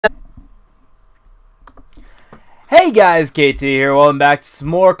Hey guys, KT here. Welcome back to some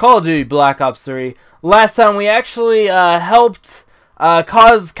more Call of Duty Black Ops 3. Last time we actually helped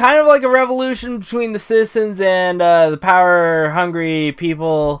cause kind of like a revolution between the citizens and the power-hungry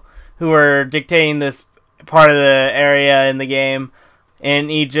people who were dictating this part of the area in the game in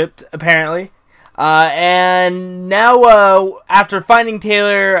Egypt, apparently. And now, after finding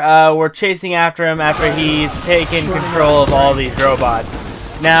Taylor, we're chasing after him after he's taken control of all these robots.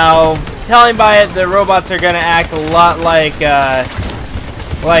 Now, telling by it, the robots are going to act a lot like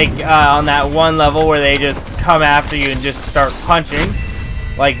on that one level where they just come after you and just start punching,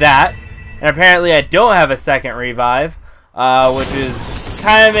 like that. And apparently I don't have a second revive, which is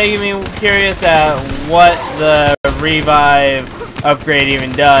kind of making me curious at what the revive upgrade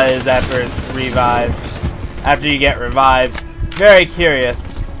even does after it's revived, after you get revived. Very curious.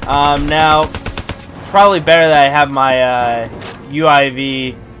 Now, it's probably better that I have my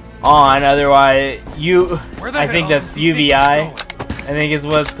UIV on, otherwise I think that's UVI, I think is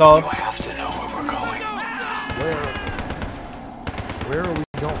what it's called. You have to know where we're going. Where are we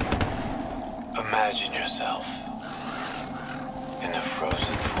going? Imagine yourself in a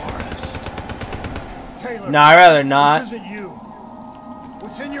frozen forest. Taylor, no, I'd rather not. This isn't you.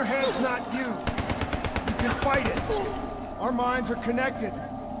 What's in your head's not you. You can fight it. Our minds are connected.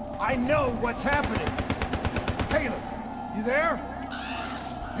 I know what's happening. Taylor, you there?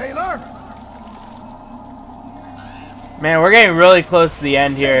 Taylor? Man, we're getting really close to the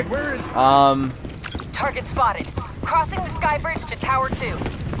end here. Where is it? Target spotted. Crossing the sky bridge to Tower 2.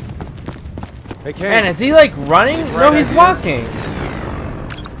 Hey, Kane. Man, is he like running? No, he's walking.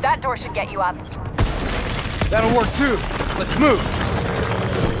 That door should get you up. That'll work too. Let's move.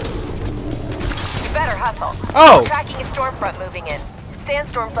 You better hustle. Oh! We're tracking a storm front moving in.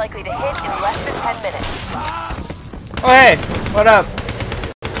 Sandstorm's likely to hit in less than 10 minutes. Oh, hey, what up?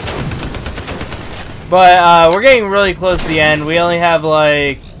 But we're getting really close to the end. We only have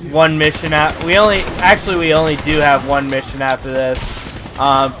like one mission we only do have one mission after this.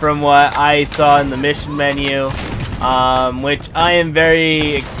 From what I saw in the mission menu, which I am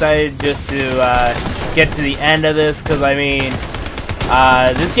very excited just to get to the end of this, because I mean,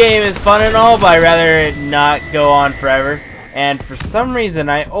 this game is fun and all, but I'd rather it not go on forever. And for some reason,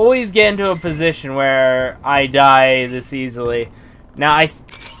 I always get into a position where I die this easily. Now, I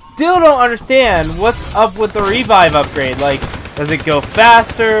still don't understand what's up with the revive upgrade. Like, does it go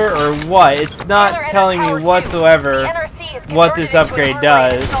faster or what? It's not telling me whatsoever what this upgrade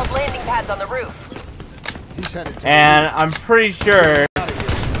does. And I'm pretty sure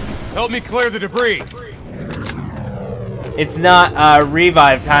help me clear the debris. It's not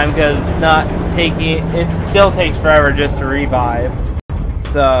revive time, because it's not taking. It still takes forever just to revive.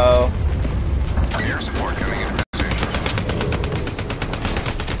 So. Air support coming into position.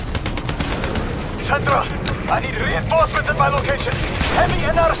 Sandra, I need reinforcements at my location. Heavy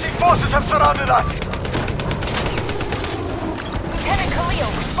NRC forces have surrounded us. Lieutenant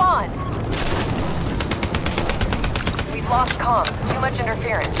Khalil, respond. We've lost comms. Too much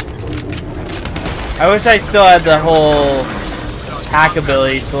interference. I wish I still had the whole hack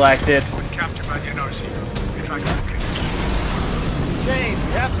ability selected. James,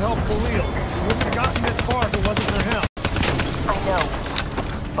 we have to help Khalil. We wouldn't have gotten this far if it wasn't for him. I know,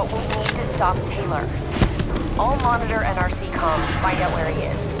 but we need to stop Taylor. I'll monitor NRC comms, find out where he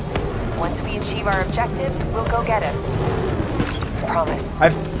is. Once we achieve our objectives, we'll go get him. Promise.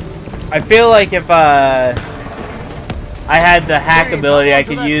 I feel like if I had the hack ability, I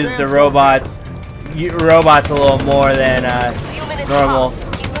could use the robots a little more than normal.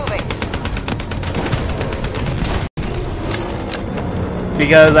 Keep moving.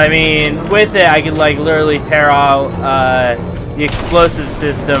 Because I mean, with it, I could like literally tear out the explosive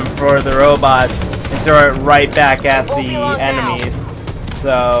system for the robots and throw it right back at the enemies.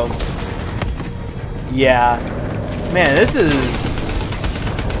 So, yeah, man, this is.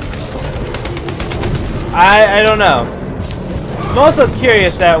 I don't know. I'm also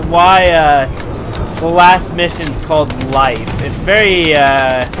curious at why the last mission's called Life. It's very,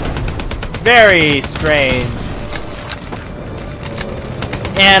 very strange.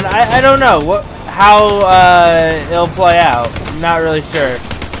 And I don't know how it'll play out. I'm not really sure.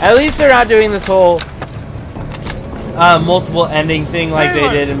 At least they're not doing this whole multiple ending thing like they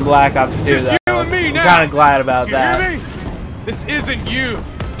did in Black Ops 2, though. I'm kind of glad about that. You hear me? This isn't you.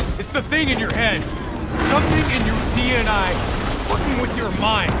 It's the thing in your head. Something in your DNA working with your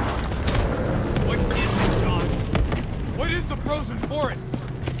mind. What is it, John? What is the frozen forest?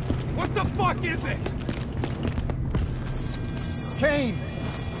 What the fuck is it? Kane,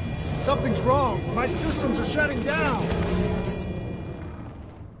 something's wrong. My systems are shutting down.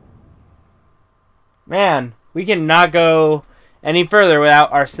 Man, We cannot go any further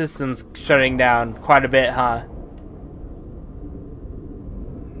without our systems shutting down quite a bit, huh?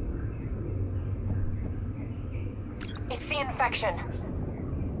 It's the infection.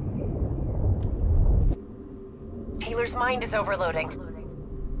 Taylor's mind is overloading.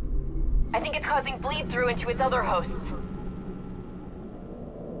 I think it's causing bleed through into its other hosts.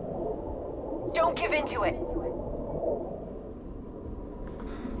 Don't give in to it.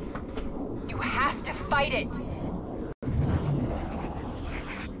 You have to fight it.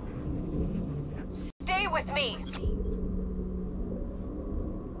 Stay with me.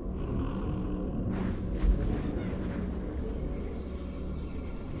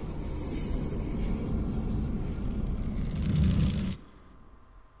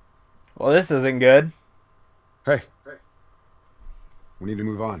 Well, this isn't good. Hey. We need to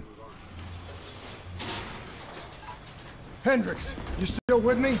move on. Hendricks, you still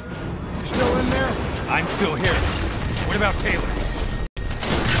with me? You still in there? I'm still here. What about Taylor?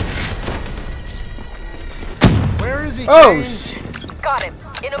 Where is he? Oh, Kane? Got him.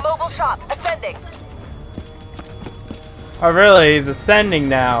 In a mobile shop. Ascending. oh, really? He's ascending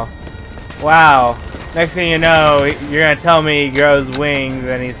now. Wow. Next thing you know, you're gonna tell me he grows wings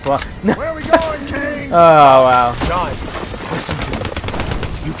and he's flying. Where are we going, Kane? Oh, wow. John, listen to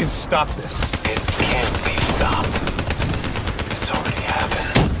me. You can stop this. It can't be stopped. It's already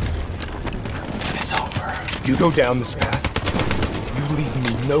happened. It's over. You go down this path, you leave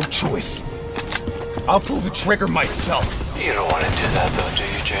me no choice. I'll pull the trigger myself. You don't want to do that though, do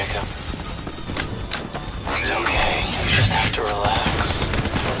you, Jacob? It's okay. You just have to relax.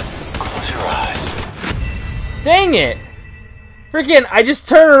 Close your eyes. Dang it! Freaking, I just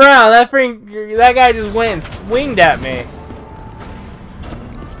turned around. That guy just went and swinged at me.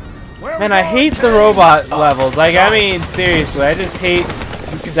 Man, I hate the robot levels. Like, I mean, seriously, I just hate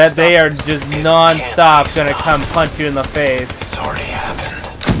that they are just non-stop gonna come punch you in the face. It's already happened.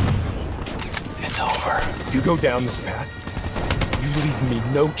 It's over. You go down this path, you leave me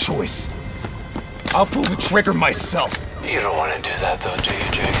no choice. I'll pull the trigger myself. You don't want to do that though, do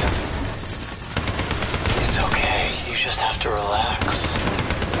you, Jacob? It's okay. You just have to relax.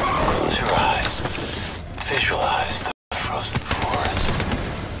 Close your eyes. Visualize the frozen forest.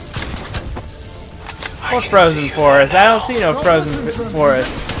 What frozen forest? I don't see no frozen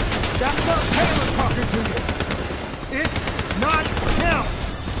forest. That's not Taylor talking to you. It's not him.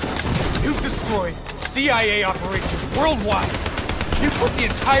 You've destroyed CIA operations worldwide. You put the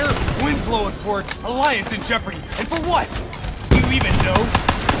entire Winslow Accord alliance in jeopardy. And for what? Do you even know?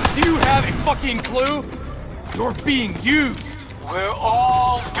 Do you have a fucking clue? You're being used. We're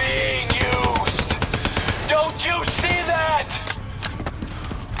all being used. Don't you see that?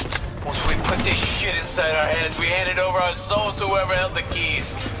 Once we put this shit inside our heads, we handed over our souls to whoever held the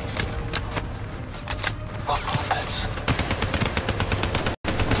keys. What puppets?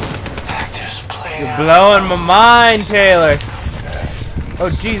 Actors playing You're blowing my mind, Taylor. Oh,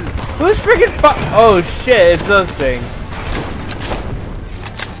 Jesus. Who's freaking oh, shit. It's those things.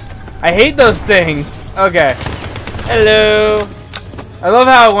 I hate those things. Okay. Hello. I love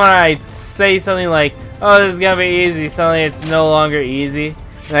how when I say something like, oh, this is gonna be easy, suddenly it's no longer easy.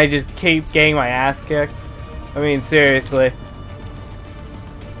 And I just keep getting my ass kicked. I mean, seriously.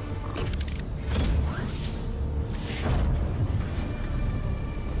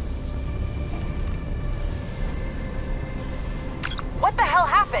 What the hell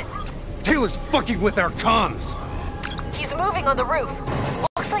happened? Taylor's fucking with our comms. He's moving on the roof.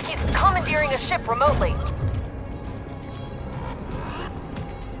 Looks like he's commandeering a ship remotely.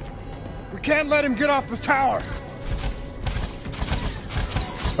 We can't let him get off the tower.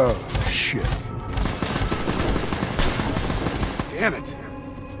 Oh, shit. Damn it.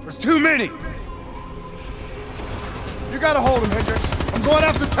 There's too many. You gotta hold him, Hendricks. I'm going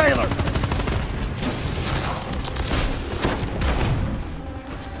after Taylor.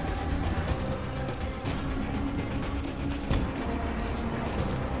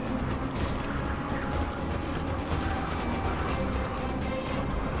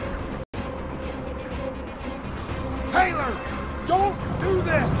 Taylor, don't do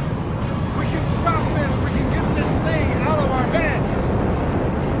this! We can stop this! We can get this thing out of our heads!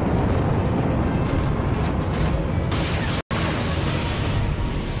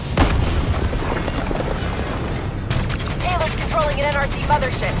 Taylor's controlling an NRC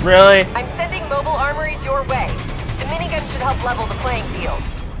mothership. Really? I'm sending mobile armories your way. The minigun should help level the playing field.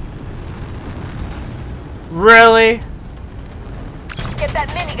 Really? Get that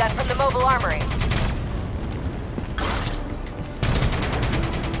minigun from the mobile armory.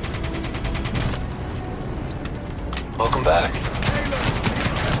 Welcome back. Taylor,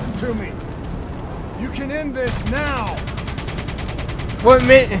 listen to me. You can end this now! What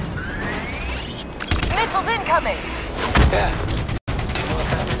Missiles incoming! Yeah. Do you know what's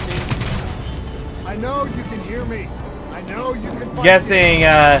happening to you? I know you can hear me. I know you can fight Guessing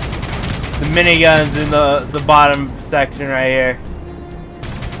the miniguns in the bottom section right here.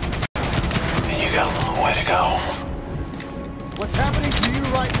 And you got a long way to go. What's happening to you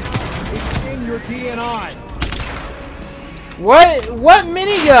right now is in your DNI. What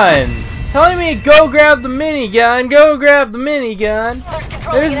minigun? Telling me go grab the minigun, go grab the minigun.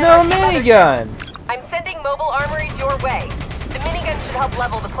 There's no minigun. I'm sending mobile armories your way. The minigun should help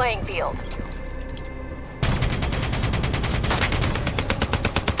level the playing field.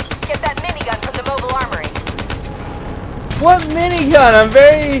 Get that minigun from the mobile armory. What minigun? I'm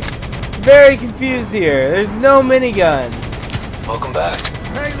very confused here. There's no minigun. Welcome back.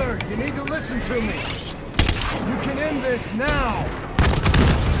 Taylor, you need to listen to me. You can end this now.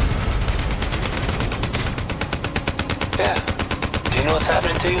 Yeah. Do you know what's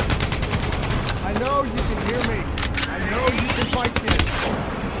happening to you? I know you can hear me. I know you can fight this.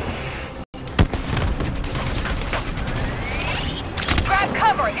 Grab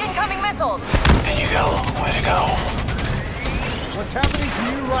cover! Incoming missiles! And you got a long way to go. What's happening to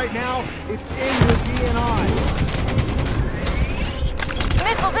you right now, it's in your DNI.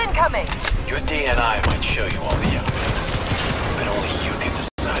 Missiles incoming! Your DNI might show you all the evidence, but only you can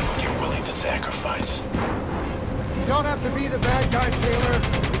decide what you're willing to sacrifice. You don't have to be the bad guy, Taylor.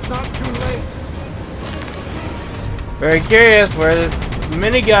 It's not too late. Very curious where this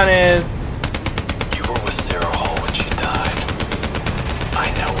minigun is. You were with Sarah Hall when she died.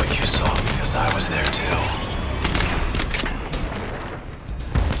 I know what you saw because I was there too.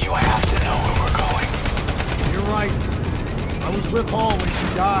 You have to know where we're going. You're right. I was with Hall when she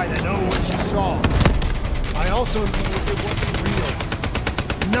died. I know what she saw. I also know if it wasn't real.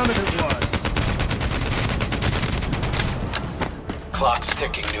 None of it was. Clock's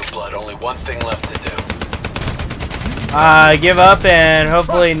ticking, New Blood. Only one thing left to do. Give up and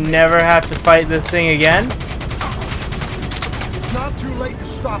hopefully never have to fight this thing again. It's not too late to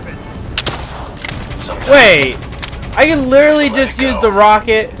stop it. Sometimes Wait, I can literally just use the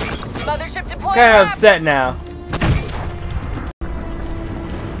rocket. Mothership deployed. Kind of upset now.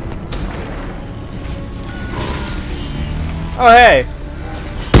 Oh hey.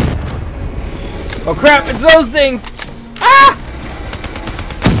 Oh crap, it's those things! Ah!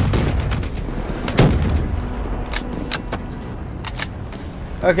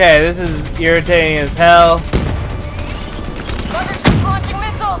 Okay, this is irritating as hell. Mothership launching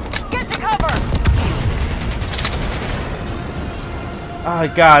missiles! Get to cover! Oh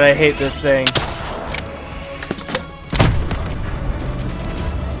god, I hate this thing.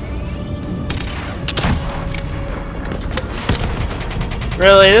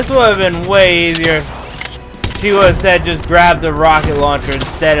 Really, this would have been way easier. She would have said just grab the rocket launcher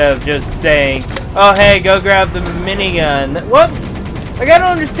instead of just saying, oh hey, go grab the minigun. What? Like, I don't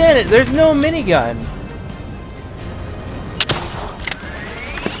understand it. There's no minigun.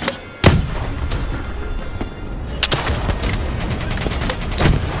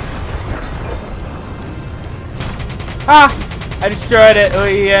 Ah! I destroyed it. What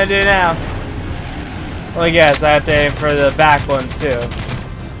are you gonna do now? Well, I guess I have to aim for the back ones too.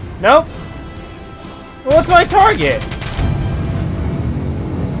 Nope. What's my target?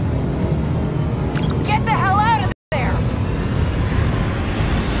 Get the hell out of there!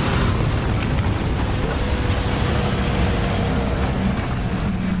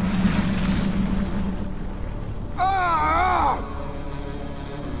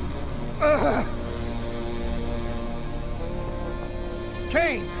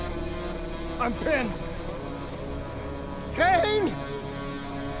 Kane! I'm pinned! Kane!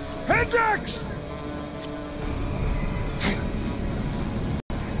 Hendricks!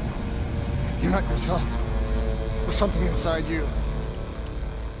 You're not yourself. There's something inside you.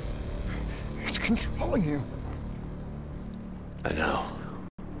 It's controlling you. I know.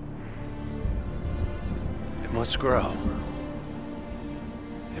 It must grow.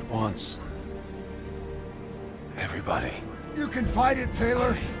 It wants everybody. You can fight it,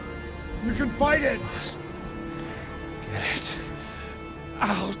 Taylor. You can fight it. Must get it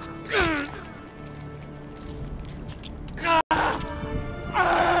out.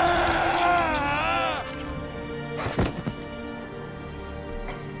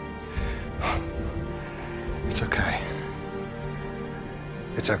 It's okay.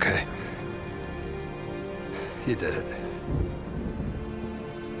 It's okay. You did it.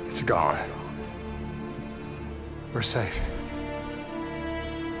 It's gone. We're safe.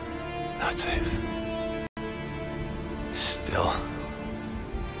 Not safe. Still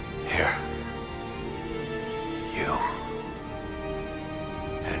here.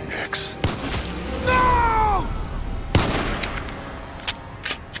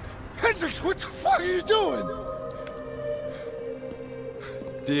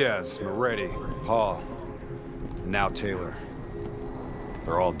 Diaz, Moretti, Hall, and now Taylor.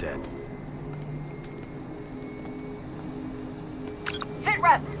 They're all dead.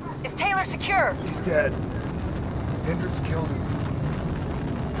 Sitrep! Is Taylor secure? He's dead. Hendricks killed him.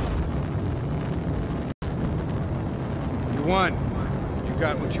 You won. You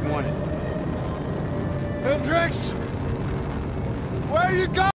got what you wanted. Hendricks! Where are you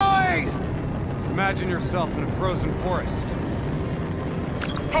going? Imagine yourself in a frozen forest.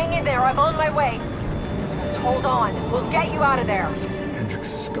 Hang in there, I'm on my way. Just hold on, we'll get you out of there.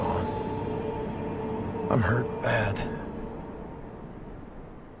 Hendricks is gone. I'm hurt bad.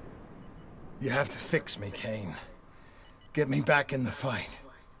 You have to fix me, Kane. Get me back in the fight.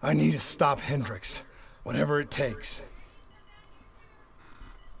 I need to stop Hendricks, whatever it takes.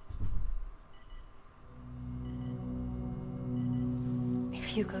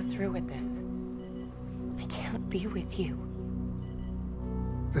 If you go through with this, I can't be with you.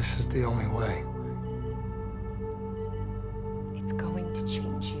 This is the only way. It's going to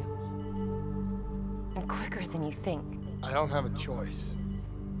change you. And quicker than you think. I don't have a choice.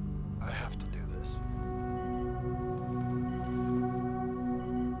 I have to do this.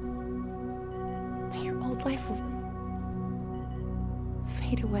 But your old life will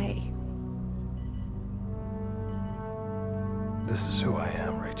fade away. This is who I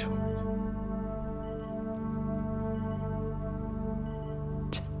am, Rachel.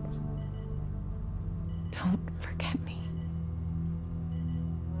 Just don't forget me.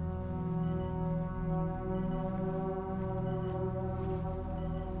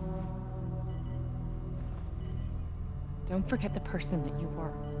 Don't forget the person that you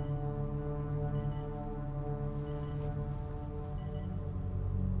were.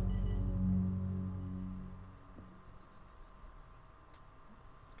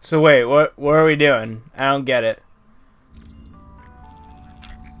 So wait, what are we doing? I don't get it.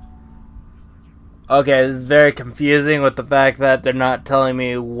 Okay, this is very confusing with the fact that they're not telling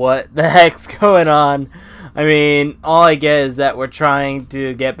me what the heck's going on. I mean, all I get is that we're trying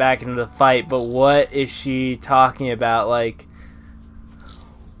to get back into the fight, but what is she talking about? Like,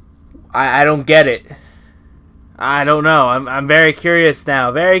 I don't get it. I don't know. I'm very curious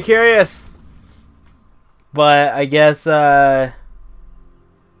now. Very curious. But I guess, I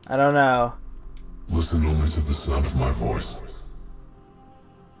don't know. Listen only to the sound of my voice.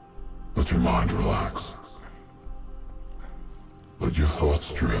 Let your mind relax. Let your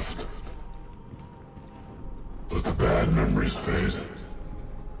thoughts drift. Let the bad memories fade.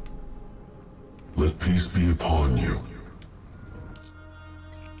 Let peace be upon you.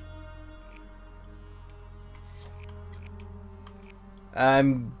 I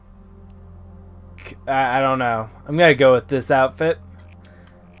don't know. I'm gonna go with this outfit.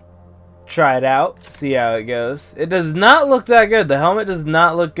 Try it out. See how it goes. It does not look that good. The helmet does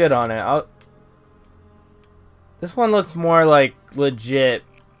not look good on it. This one looks more like legit.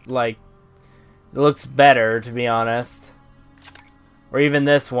 Like, it looks better, to be honest. Or even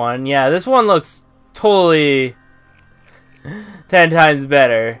this one. Yeah, this one looks totally 10 times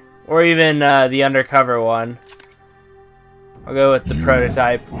better. Or even the undercover one. I'll go with the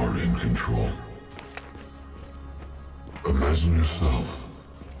prototype. You are in control. Imagine yourself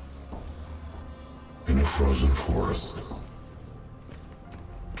in a frozen forest.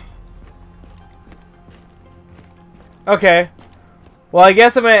 Okay. Well, I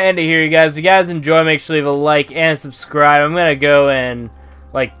guess I'm going to end it here, you guys. If you guys enjoy, make sure to leave a like and subscribe. I'm going to go and,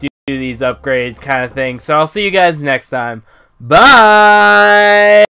 like, do these upgrade kind of things. So I'll see you guys next time. Bye!